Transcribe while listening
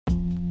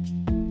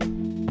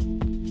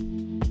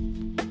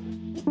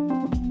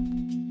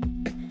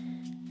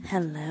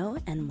Hello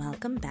and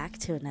welcome back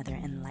to another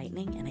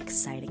enlightening and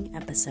exciting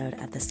episode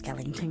of the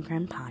Skellington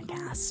Grin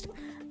podcast.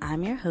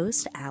 I'm your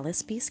host,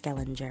 Alice B.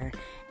 Skellinger,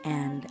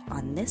 and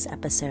on this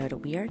episode,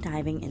 we are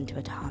diving into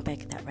a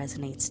topic that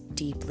resonates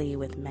deeply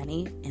with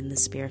many in the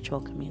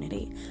spiritual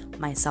community,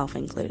 myself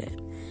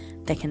included: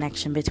 the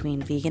connection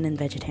between vegan and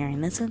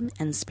vegetarianism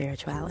and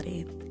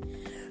spirituality.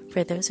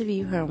 For those of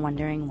you who are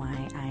wondering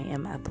why I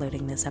am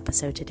uploading this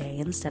episode today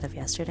instead of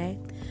yesterday,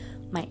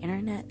 my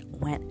internet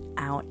went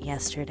out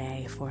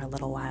yesterday for a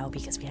little while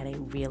because we had a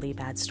really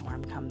bad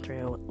storm come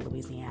through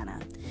Louisiana.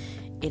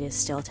 It is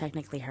still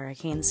technically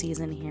hurricane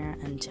season here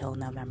until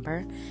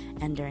November,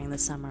 and during the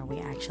summer we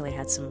actually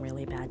had some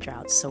really bad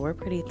droughts, so we're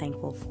pretty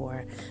thankful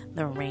for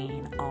the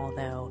rain,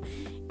 although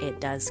it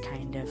does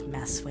kind of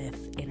mess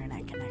with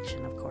internet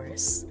connection, of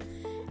course.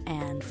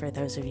 And for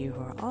those of you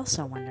who are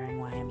also wondering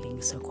why I'm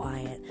being so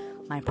quiet,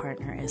 my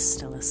partner is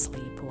still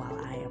asleep while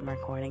I am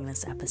recording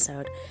this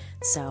episode,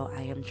 so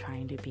I am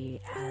trying to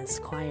be as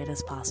quiet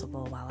as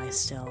possible while I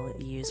still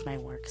use my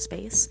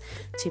workspace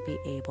to be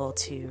able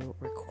to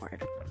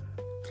record.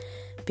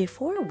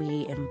 Before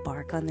we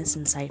embark on this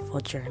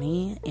insightful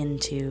journey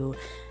into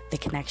the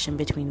connection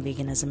between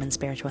veganism and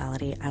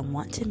spirituality, I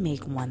want to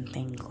make one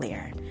thing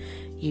clear.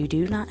 You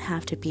do not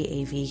have to be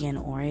a vegan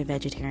or a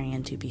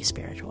vegetarian to be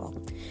spiritual.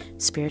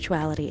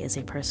 Spirituality is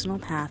a personal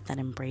path that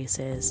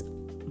embraces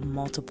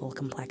multiple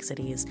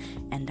complexities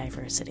and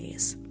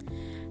diversities.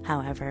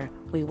 However,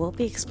 we will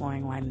be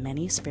exploring why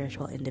many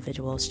spiritual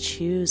individuals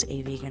choose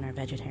a vegan or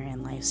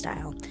vegetarian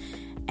lifestyle.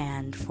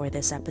 And for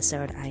this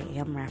episode, I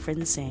am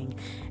referencing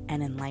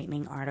an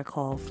enlightening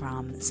article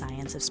from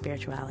Science of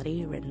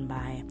Spirituality written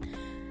by,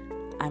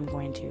 I'm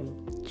going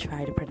to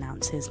try to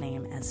pronounce his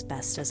name as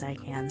best as I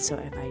can, so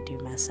if I do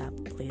mess up,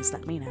 please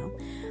let me know,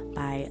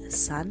 by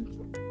Sant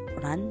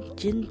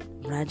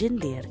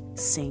Rajinder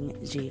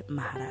Singh Ji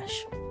Maharaj.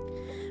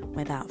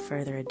 Without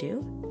further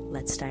ado,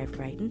 let's dive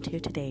right into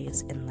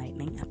today's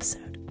enlightening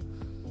episode.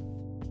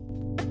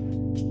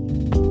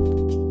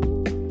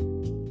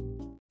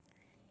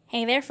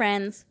 Hey there,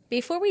 friends.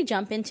 Before we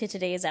jump into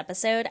today's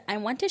episode, I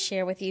want to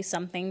share with you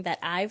something that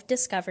I've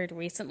discovered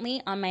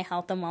recently on my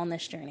health and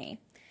wellness journey.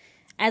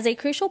 As a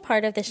crucial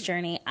part of this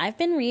journey, I've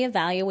been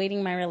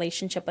reevaluating my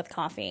relationship with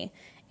coffee,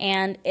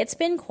 and it's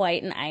been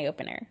quite an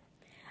eye-opener.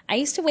 I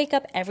used to wake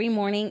up every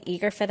morning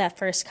eager for that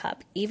first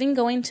cup, even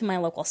going to my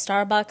local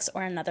Starbucks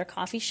or another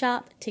coffee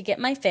shop to get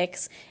my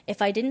fix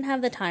if I didn't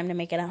have the time to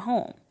make it at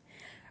home.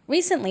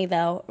 Recently,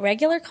 though,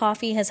 regular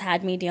coffee has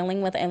had me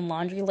dealing with a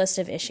laundry list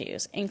of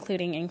issues,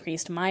 including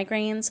increased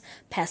migraines,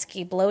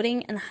 pesky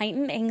bloating, and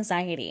heightened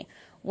anxiety,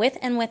 with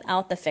and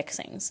without the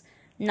fixings.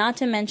 Not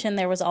to mention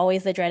there was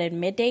always the dreaded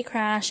midday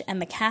crash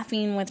and the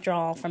caffeine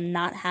withdrawal from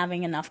not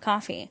having enough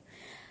coffee.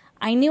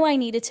 I knew I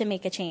needed to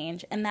make a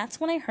change, and that's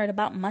when I heard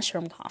about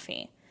mushroom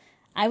coffee.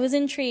 I was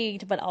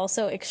intrigued, but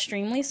also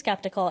extremely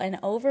skeptical and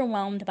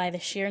overwhelmed by the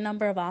sheer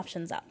number of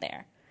options out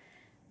there.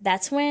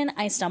 That's when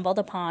I stumbled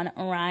upon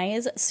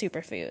Rise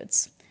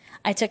Superfoods.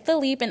 I took the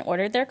leap and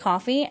ordered their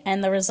coffee,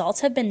 and the results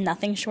have been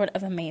nothing short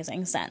of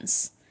amazing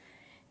since.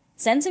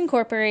 Since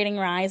incorporating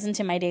Rise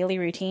into my daily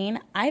routine,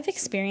 I've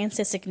experienced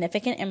a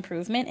significant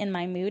improvement in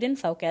my mood and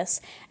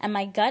focus, and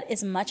my gut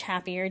is much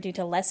happier due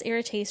to less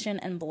irritation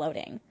and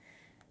bloating.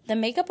 The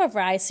makeup of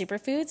Rise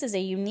Superfoods is a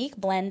unique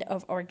blend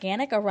of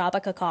organic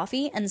Arabica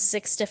coffee and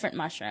 6 different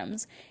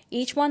mushrooms,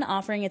 each one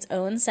offering its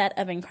own set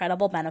of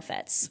incredible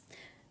benefits.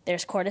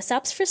 There's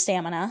cordyceps for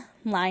stamina,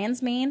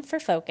 lion's mane for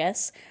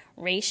focus,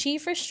 reishi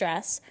for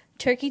stress,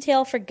 turkey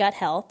tail for gut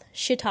health,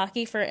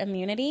 shiitake for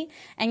immunity,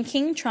 and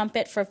king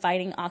trumpet for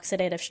fighting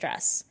oxidative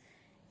stress.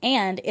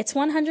 And it's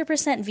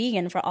 100%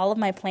 vegan for all of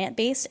my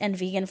plant-based and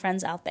vegan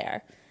friends out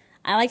there.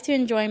 I like to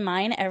enjoy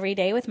mine every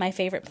day with my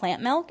favorite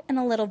plant milk and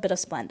a little bit of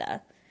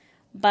Splenda.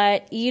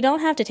 But you don't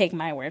have to take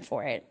my word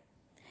for it.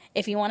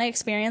 If you want to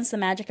experience the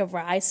magic of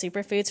Rise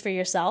Superfoods for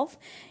yourself,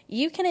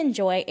 you can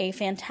enjoy a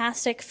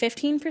fantastic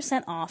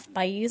 15% off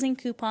by using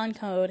coupon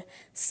code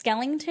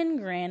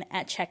SkellingtonGrin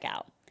at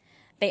checkout.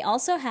 They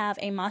also have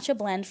a matcha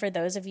blend for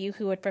those of you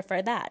who would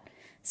prefer that.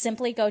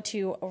 Simply go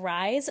to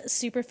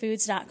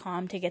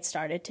risesuperfoods.com to get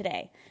started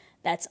today.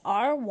 That's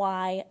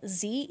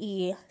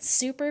RYZE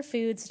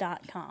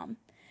superfoods.com.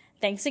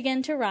 Thanks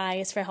again to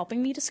Rise for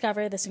helping me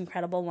discover this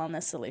incredible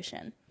wellness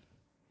solution.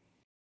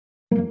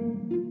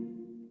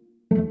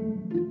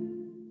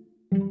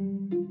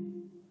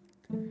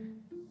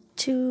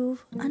 To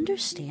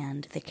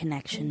understand the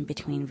connection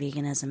between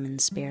veganism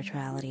and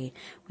spirituality,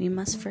 we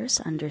must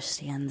first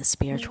understand the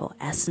spiritual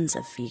essence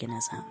of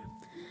veganism.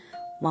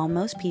 While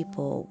most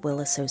people will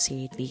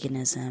associate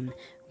veganism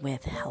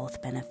with health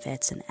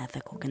benefits and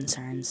ethical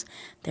concerns,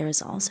 there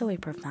is also a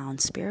profound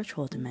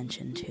spiritual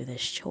dimension to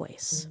this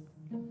choice.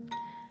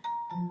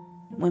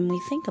 When we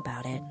think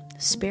about it,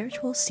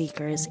 spiritual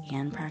seekers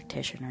and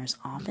practitioners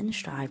often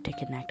strive to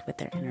connect with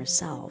their inner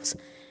selves,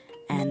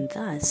 and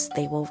thus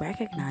they will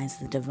recognize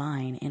the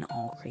divine in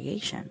all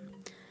creation.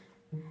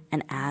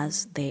 And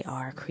as they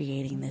are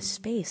creating this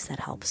space that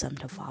helps them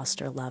to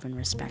foster love and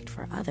respect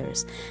for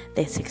others,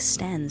 this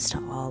extends to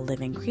all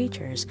living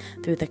creatures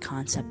through the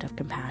concept of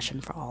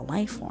compassion for all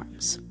life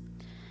forms.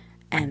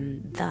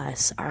 And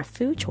thus, our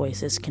food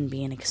choices can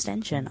be an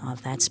extension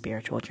of that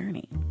spiritual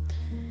journey.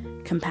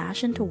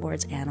 Compassion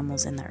towards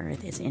animals in the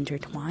earth is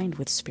intertwined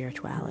with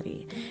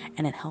spirituality,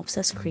 and it helps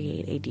us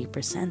create a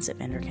deeper sense of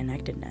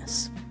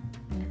interconnectedness.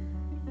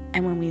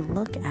 And when we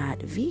look at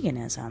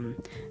veganism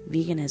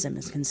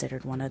is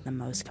considered one of the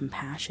most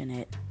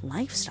compassionate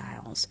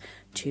lifestyles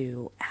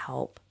to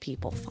help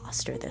people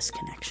foster this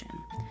connection.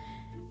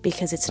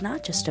 Because it's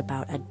not just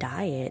about a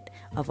diet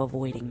of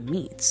avoiding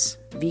meats.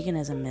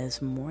 Veganism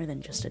is more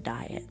than just a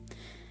diet.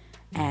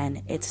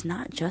 And it's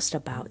not just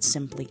about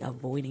simply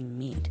avoiding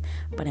meat,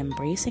 but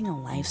embracing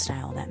a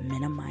lifestyle that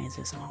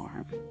minimizes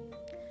harm.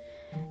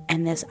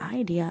 And this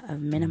idea of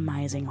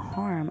minimizing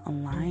harm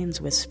aligns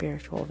with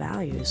spiritual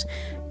values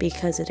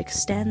because it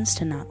extends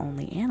to not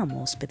only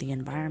animals, but the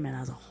environment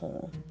as a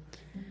whole.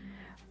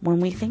 When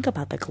we think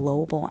about the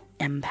global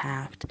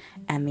impact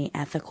and the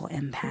ethical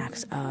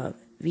impacts of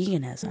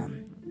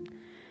veganism,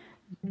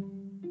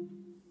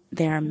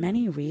 there are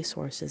many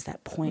resources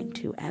that point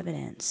to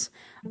evidence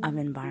of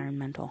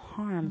environmental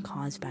harm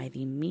caused by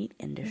the meat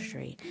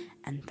industry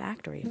and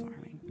factory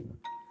farming.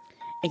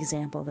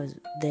 Examples of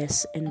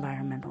this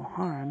environmental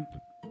harm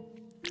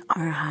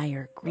are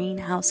higher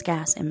greenhouse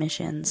gas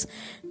emissions,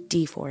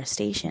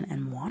 deforestation,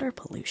 and water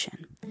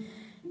pollution.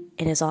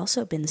 It has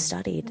also been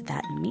studied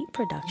that meat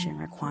production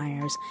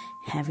requires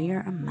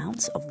heavier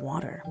amounts of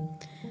water.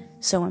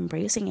 So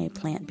embracing a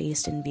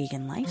plant-based and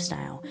vegan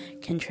lifestyle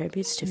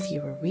contributes to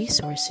fewer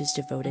resources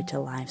devoted to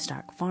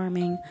livestock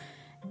farming,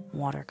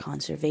 water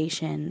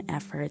conservation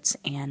efforts,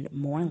 and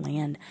more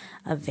land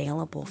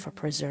available for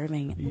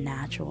preserving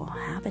natural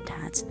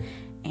habitats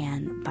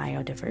and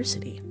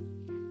biodiversity.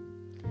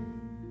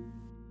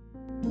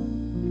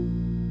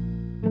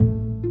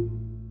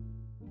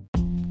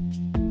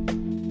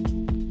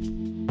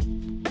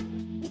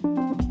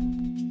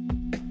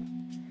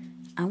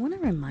 I want to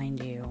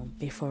remind you,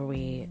 before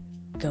we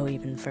go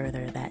even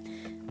further, that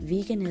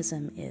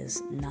veganism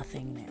is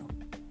nothing new.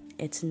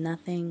 It's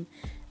nothing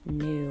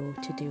new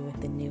to do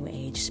with the New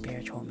Age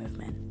spiritual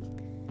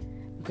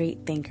movement.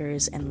 Great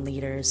thinkers and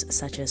leaders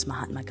such as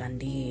Mahatma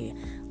Gandhi,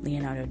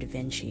 Leonardo da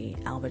Vinci,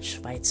 Albert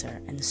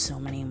Schweitzer, and so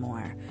many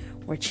more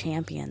were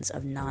champions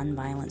of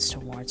nonviolence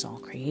towards all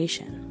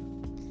creation.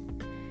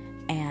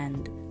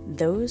 And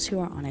those who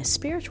are on a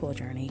spiritual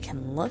journey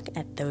can look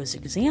at those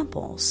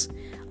examples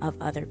of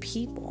other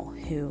people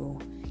who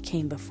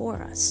came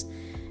before us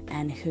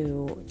and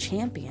who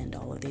championed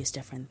all of these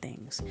different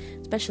things.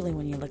 Especially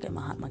when you look at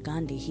Mahatma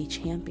Gandhi, he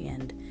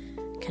championed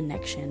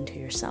connection to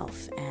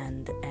yourself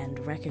and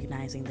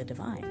recognizing the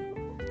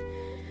divine.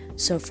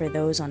 So for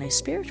those on a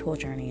spiritual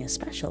journey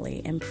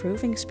especially,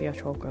 improving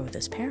spiritual growth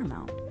is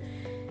paramount.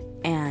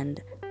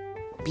 And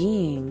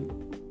being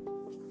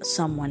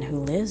someone who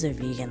lives a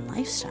vegan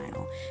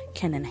lifestyle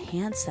can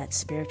enhance that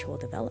spiritual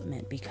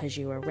development because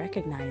you are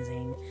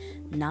recognizing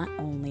not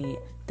only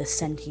the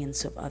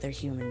sentience of other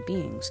human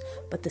beings,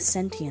 but the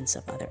sentience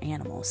of other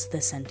animals, the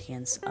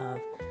sentience of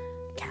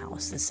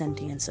cows, the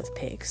sentience of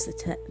pigs,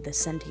 the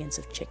sentience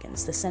of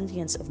chickens, the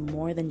sentience of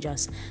more than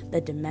just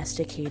the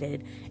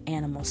domesticated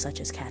animals such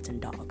as cats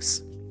and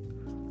dogs.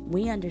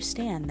 We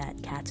understand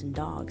that cats and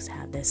dogs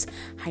have this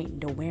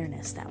heightened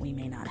awareness that we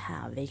may not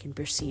have. They can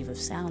perceive of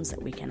sounds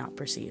that we cannot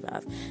perceive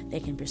of. They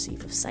can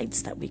perceive of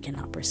sights that we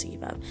cannot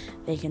perceive of.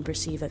 They can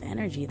perceive of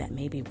energy that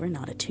maybe we're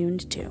not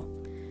attuned to.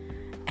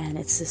 And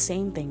it's the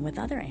same thing with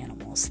other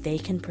animals. They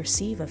can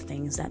perceive of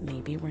things that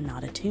maybe we're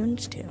not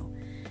attuned to.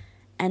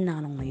 And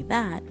not only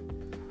that,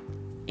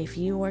 if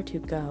you were to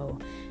go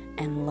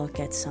and look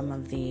at some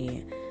of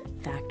the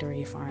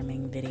factory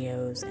farming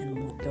videos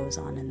and what goes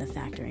on in the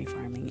factory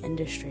farming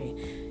industry,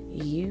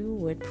 you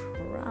would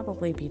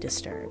probably be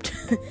disturbed.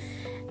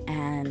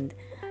 and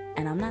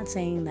I'm not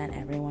saying that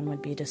everyone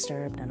would be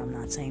disturbed, and I'm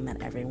not saying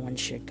that everyone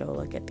should go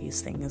look at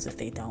these things if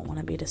they don't want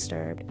to be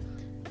disturbed.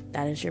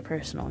 That is your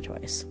personal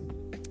choice.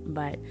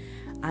 But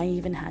I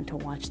even had to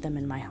watch them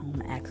in my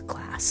home ec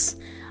class.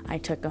 I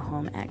took a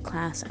home ec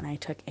class and I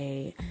took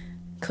a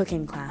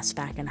cooking class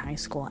back in high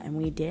school, and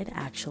we did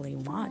actually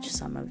watch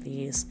some of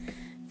these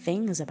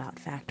things about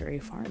factory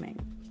farming.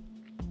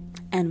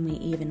 And we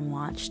even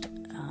watched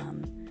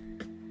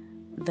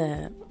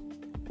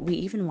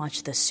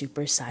the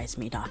Super Size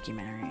Me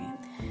documentary.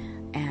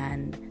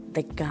 And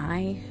the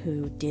guy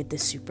who did the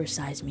Super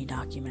Size Me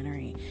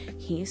documentary,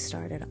 he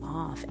started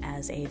off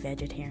as a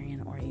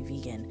vegetarian or a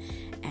vegan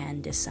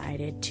and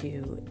decided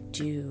to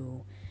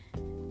do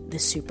the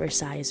Super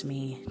Size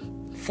Me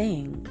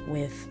thing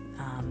with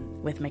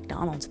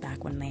McDonald's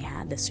back when they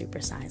had the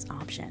super size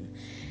option.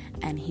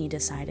 And he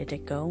decided to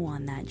go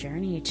on that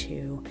journey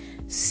to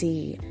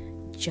see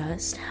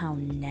just how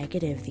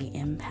negative the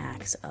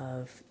impacts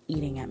of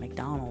eating at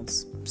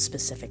McDonald's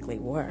specifically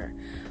were.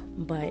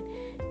 But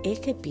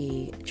it could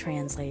be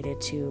translated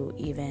to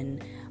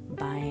even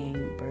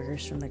buying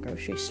burgers from the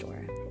grocery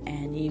store.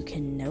 and you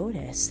can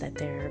notice that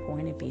there are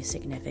going to be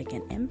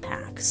significant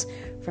impacts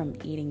from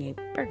eating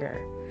a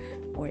burger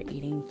or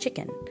eating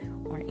chicken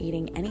or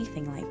eating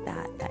anything like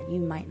that you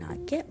might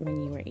not get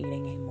when you were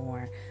eating a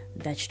more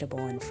vegetable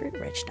and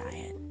fruit-rich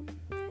diet.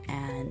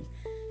 And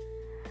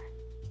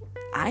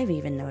I've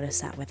even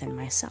noticed that within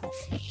myself.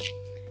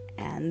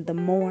 And the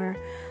more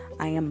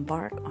I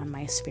embark on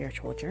my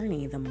spiritual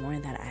journey, the more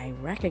that I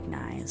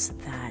recognize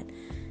that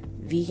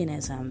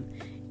veganism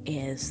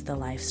is the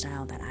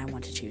lifestyle that I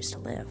want to choose to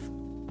live.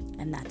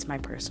 And that's my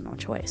personal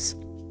choice.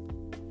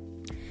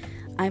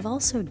 I've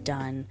also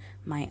done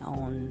my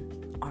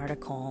own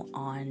article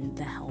on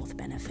the health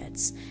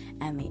benefits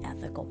and the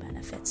ethical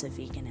benefits of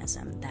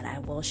veganism that I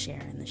will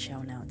share in the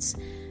show notes.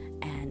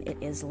 And it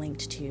is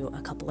linked to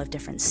a couple of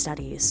different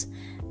studies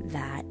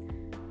that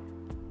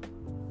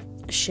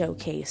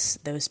showcase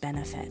those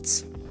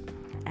benefits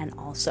and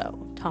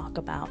also talk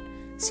about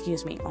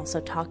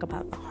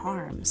the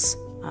harms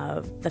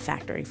of the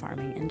factory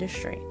farming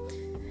industry.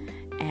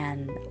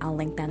 And I'll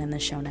link that in the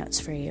show notes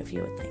for you if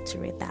you would like to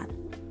read that.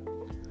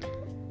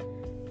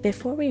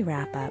 Before we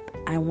wrap up,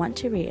 I want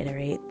to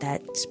reiterate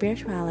that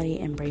spirituality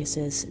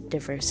embraces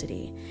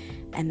diversity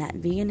and that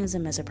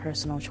veganism is a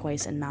personal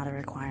choice and not a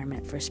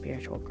requirement for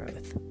spiritual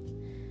growth.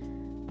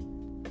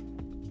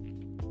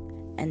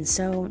 And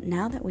so,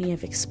 now that we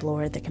have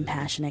explored the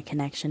compassionate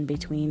connection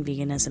between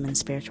veganism and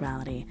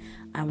spirituality,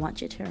 I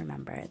want you to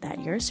remember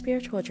that your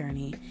spiritual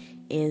journey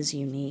is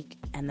unique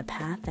and the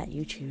path that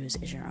you choose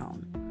is your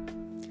own.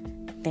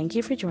 Thank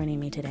you for joining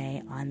me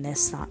today on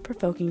this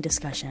thought-provoking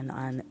discussion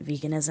on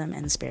veganism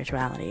and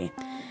spirituality.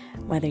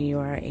 Whether you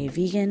are a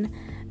vegan,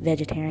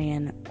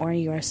 vegetarian, or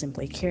you are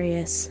simply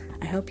curious,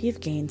 I hope you've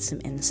gained some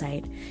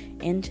insight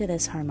into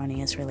this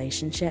harmonious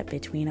relationship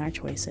between our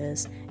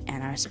choices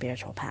and our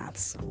spiritual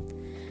paths.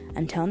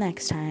 Until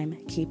next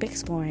time, keep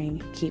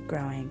exploring, keep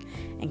growing,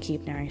 and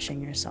keep nourishing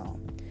your soul.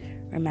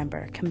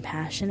 Remember,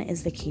 compassion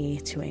is the key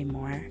to a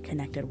more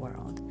connected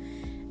world.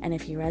 And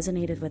if you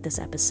resonated with this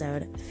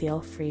episode,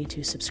 feel free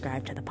to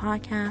subscribe to the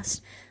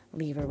podcast,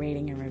 leave a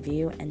rating and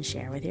review, and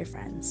share with your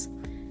friends.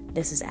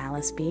 This is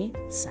Alice B,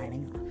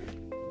 signing off.